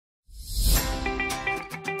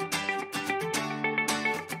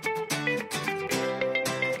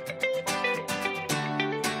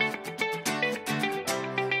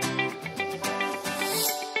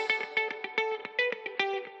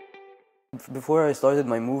before I started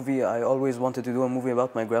my movie, I always wanted to do a movie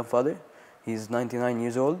about my grandfather. He's 99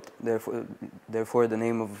 years old, therefore the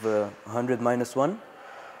name of 100 minus 1.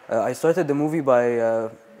 I started the movie by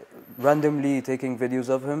randomly taking videos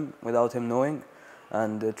of him without him knowing,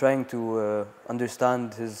 and trying to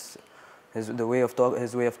understand his way of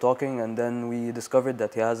talking, and then we discovered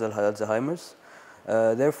that he has Alzheimer's.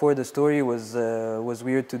 Therefore, the story was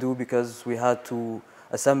weird to do because we had to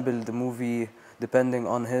assemble the movie depending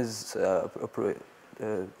on his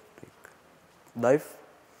life.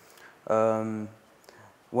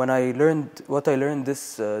 When I learned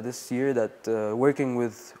this year, that working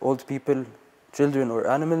with old people, children or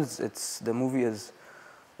animals, the movie is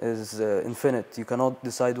infinite. You cannot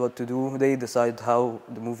decide what to do. They decide how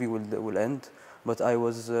the movie will end. But I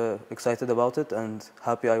was excited about it and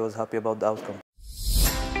happy. I was happy about the outcome.